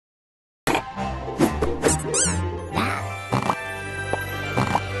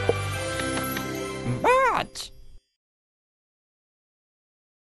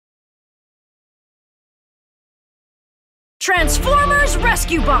Transformers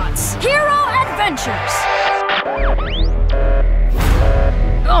Rescue Bots! Hero Adventures!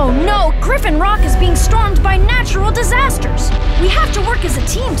 Oh no! Griffin Rock is being stormed by natural disasters! We have to work as a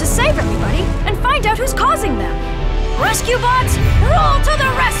team to save everybody and find out who's causing them! Rescue Bots, roll to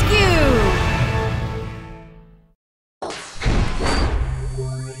the rescue!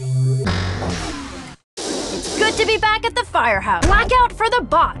 It's good to be back at the firehouse. Blackout for the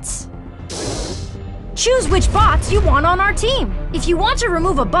bots! Choose which bots you want on our team. If you want to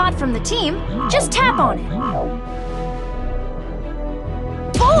remove a bot from the team, just tap on it.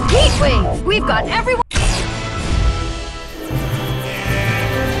 Full HEATWAVE! We've got everyone...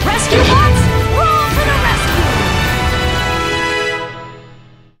 Rescue bots, roll to the rescue!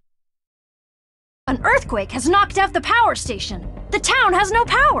 An earthquake has knocked out the power station. The town has no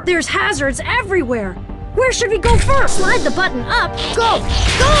power. There's hazards everywhere. Where should we go first? Slide the button up. Go!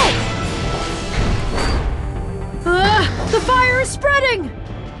 Go! The fire is spreading!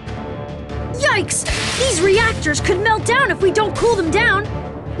 Yikes! These reactors could melt down if we don't cool them down.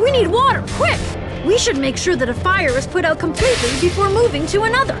 We need water, quick! We should make sure that a fire is put out completely before moving to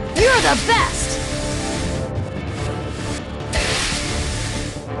another. You're the best!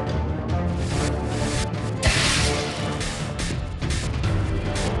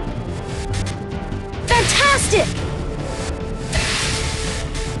 Fantastic!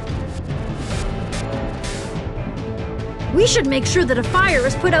 We should make sure that a fire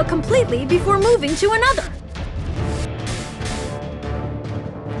is put out completely before moving to another.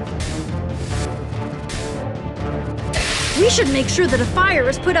 We should make sure that a fire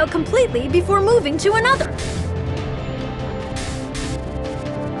is put out completely before moving to another.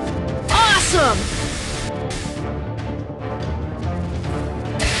 Awesome!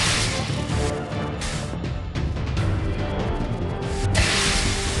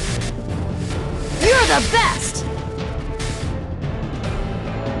 You're the best!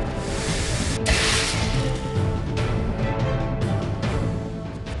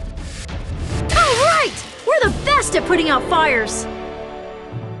 At putting out fires.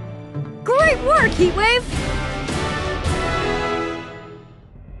 Great work, HEATWAVE!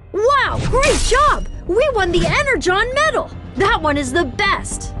 Wow, great job! We won the Energon medal! That one is the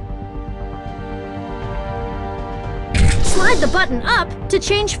best! Slide the button up to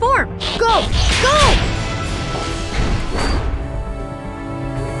change form. Go! Go!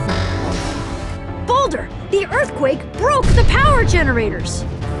 Boulder, the earthquake broke the power generators.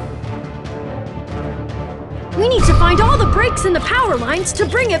 We need to find all the breaks in the power lines to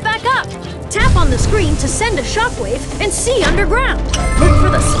bring it back up. Tap on the screen to send a shockwave and see underground. Look for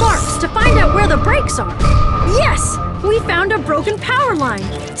the sparks to find out where the breaks are. Yes! We found a broken power line.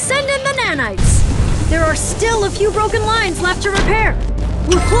 Send in the nanites. There are still a few broken lines left to repair.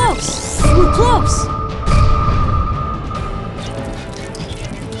 We're close. We're close.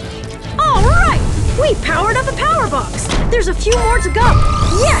 All right! We powered up a power box. There's a few more to go.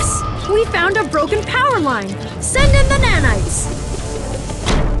 Yes! We found a broken power line. Send in the nanites.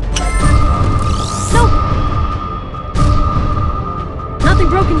 Nope. Nothing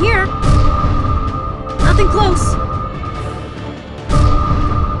broken here. Nothing close.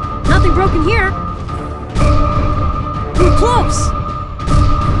 Nothing broken here. We're close.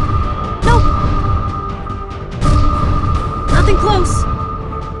 Nope. Nothing close.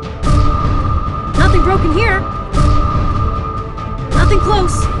 Nothing broken here. Nothing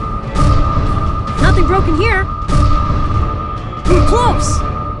close. Nothing broken here. We're close.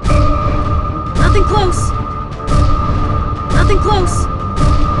 Nothing close. Nothing close.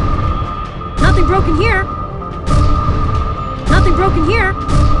 Nothing broken here. Nothing broken here.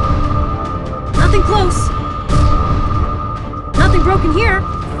 Nothing close. Nothing broken here.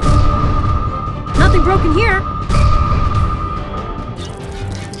 Nothing broken here.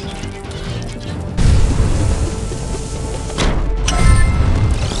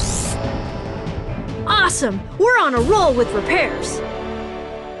 Awesome! We're on a roll with repairs.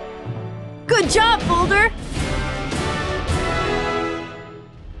 Good job, Boulder!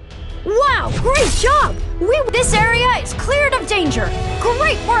 Wow, great job! This area is cleared of danger.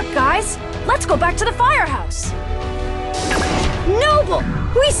 Great work, guys! Let's go back to the firehouse. Noble!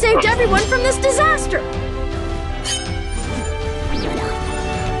 We saved everyone from this disaster!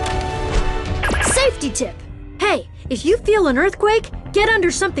 Safety tip! Hey, if you feel an earthquake, get under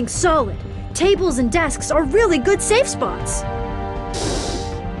something solid. Tables and desks are really good safe spots.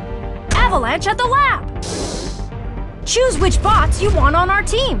 Avalanche at the lab! Choose which bots you want on our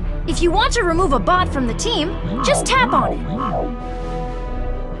team. If you want to remove a bot from the team, just tap on it.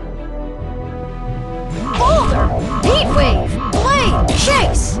 Boulder! HEATWAVE! Blade!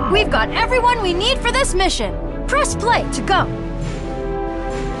 Chase! We've got everyone we need for this mission. Press play to go.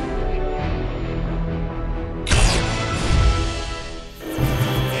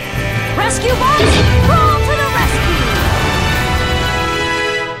 Rescue bots, roll to the rescue!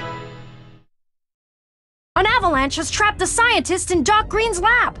 An avalanche has trapped the scientists in Doc Green's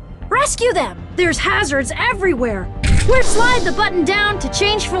lab. Rescue them! There's hazards everywhere. We'll slide the button down to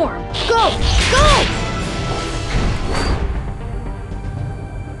change form. Go! Go!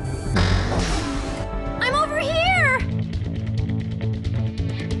 I'm over here!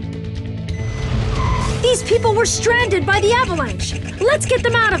 These people were stranded by the avalanche. Let's get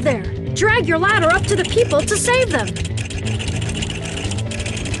them out of there. Drag your ladder up to the people to save them.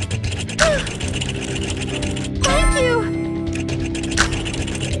 Thank you!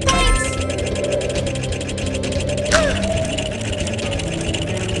 Thanks!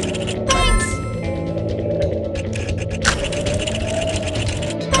 Thanks!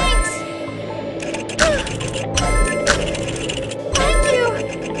 Thanks! Thank you!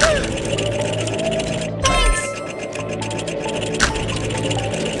 Thanks!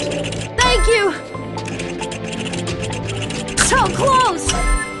 Thank you! So close!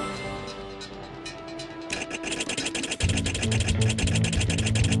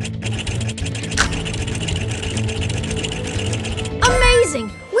 Amazing!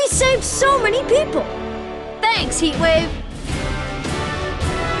 We saved so many people! Thanks, HEATWAVE!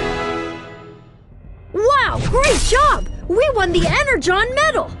 Wow, great job! We won the Energon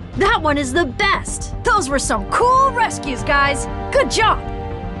medal! That one is the best! Those were some cool rescues, guys! Good job!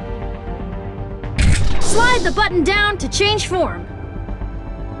 Slide the button down to change form.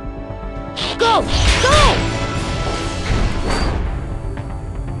 Go! Go!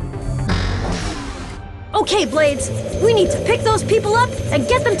 Okay, Blades. We need to pick those people up and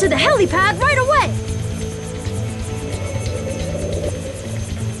get them to the helipad right away!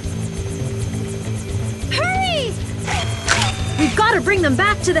 Hurry! We've got to bring them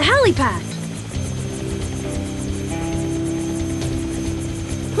back to the helipad.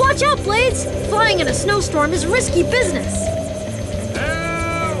 Watch out, Blades! Flying in a snowstorm is risky business.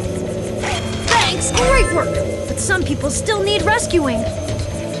 Help! Thanks, great work! But some people still need rescuing.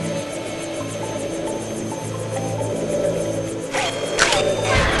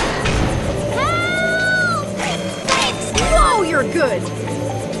 Help! Thanks! Whoa, you're good!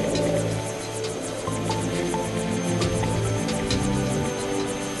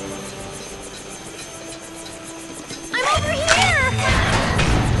 I'm over here!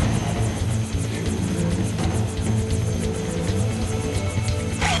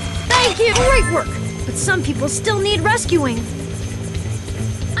 Thank you! Great work! But some people still need rescuing.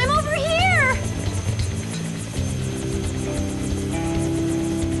 I'm over here!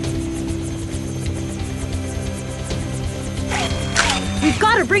 We've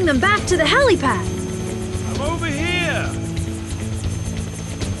got to bring them back to the helipad. I'm over here!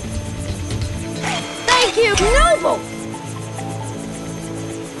 Thank you! Noble!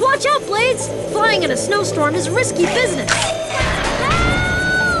 Watch out, Blades! Flying in a snowstorm is risky business.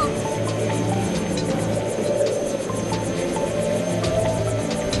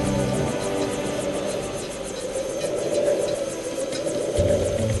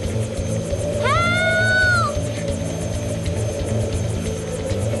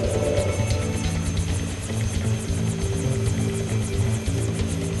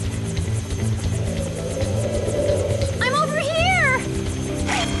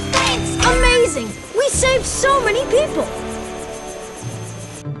 We saved so many people!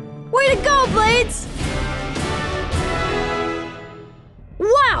 Way to go, Blades!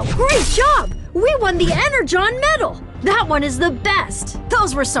 Wow, great job! We won the Energon medal! That one is the best!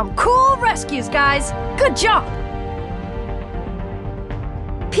 Those were some cool rescues, guys! Good job!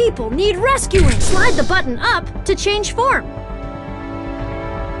 People need rescuing! Slide the button up to change form.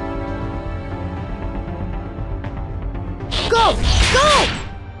 Go! Go!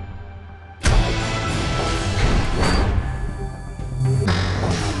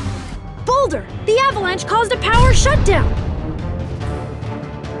 Boulder, the avalanche caused a power shutdown.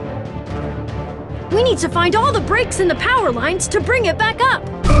 We need to find all the breaks in the power lines to bring it back up.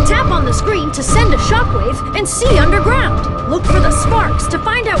 Tap on the screen to send a shockwave and see underground. Look for the sparks to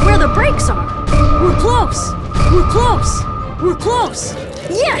find out where the breaks are. We're close. We're close. We're close.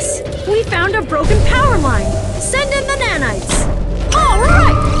 Yes! We found a broken power line. Send in the nanites. All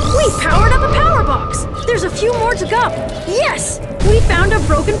right! We powered up a power box. There's a few more to go. Yes! We found a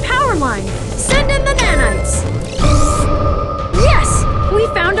broken power line. Send in the nanites. Yes! We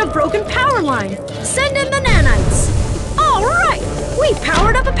found a broken power line. Send in the nanites. All right! We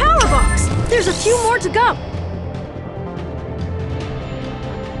powered up a power box. There's a few more to go.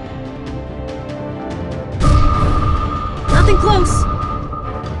 Nothing close.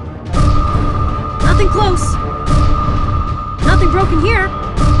 Nothing close. Nothing broken here.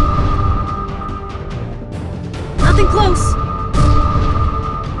 Nothing close.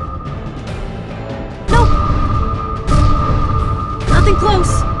 Nope. Nothing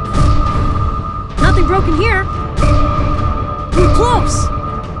close. Nothing broken here. We're close.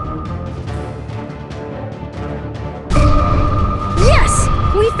 Yes!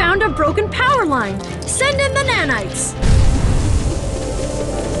 We found a broken power line. Send in the nanites.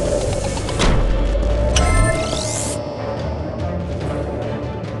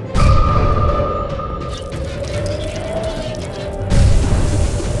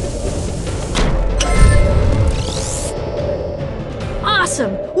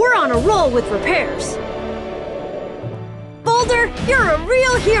 Awesome! We're on a roll with repairs. Boulder, you're a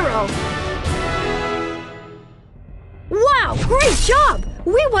real hero! Wow, great job!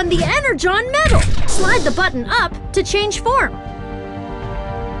 We won the Energon medal! Slide the button up to change form.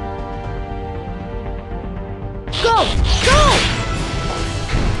 Go! Go!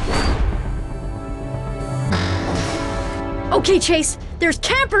 Okay, Chase, there's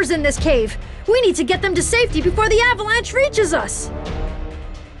campers in this cave. We need to get them to safety before the avalanche reaches us.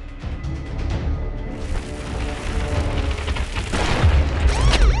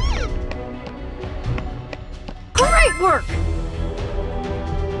 Great work!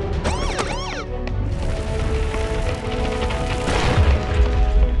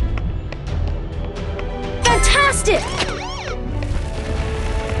 Fantastic!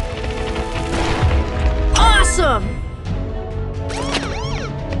 Awesome!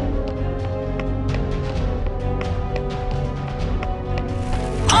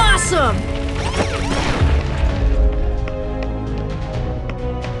 Awesome!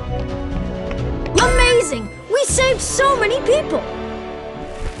 Amazing! We saved so many people!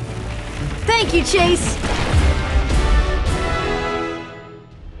 Thank you, Chase!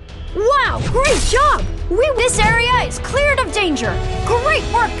 Wow, great job! This area is cleared of danger! Great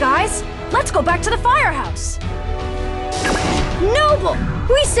work, guys! Let's go back to the firehouse! Noble!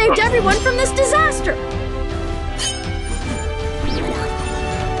 We saved everyone from this disaster!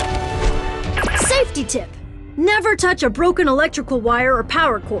 Safety tip! Never touch a broken electrical wire or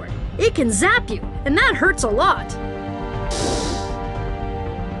power cord. It can zap you, and that hurts a lot.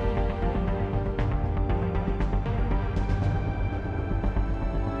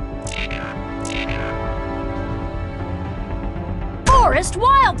 Forest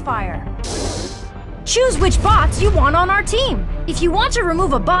wildfire! Choose which bots you want on our team. If you want to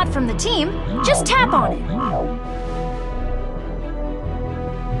remove a bot from the team, just tap on it.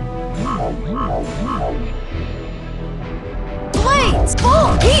 Blades!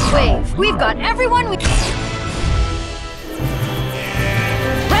 Full HEATWAVE! We've got everyone we...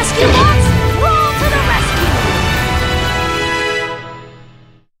 Rescue bots! Roll to the rescue!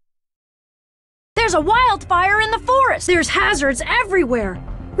 There's a wildfire in the forest! There's hazards everywhere!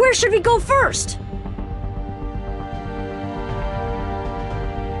 Where should we go first?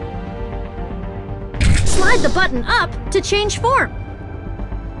 Slide the button up to change form.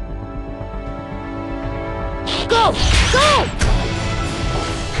 Go! Go!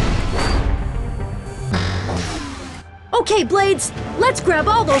 Okay, Blades, let's grab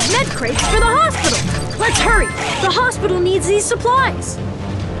all those med crates for the hospital. Let's hurry. The hospital needs these supplies.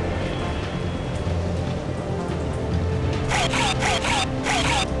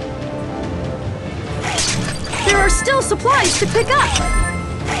 There are still supplies to pick up.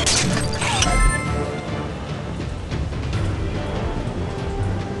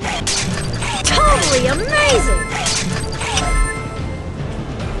 Totally amazing!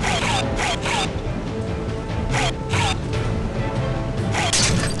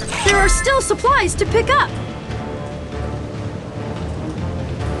 There are still supplies to pick up.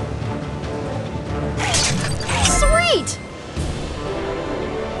 Sweet!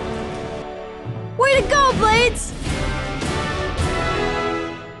 Way to go, Blades!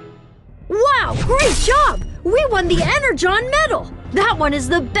 Wow, great job! We won the Energon medal! That one is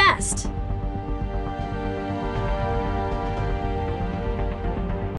the best!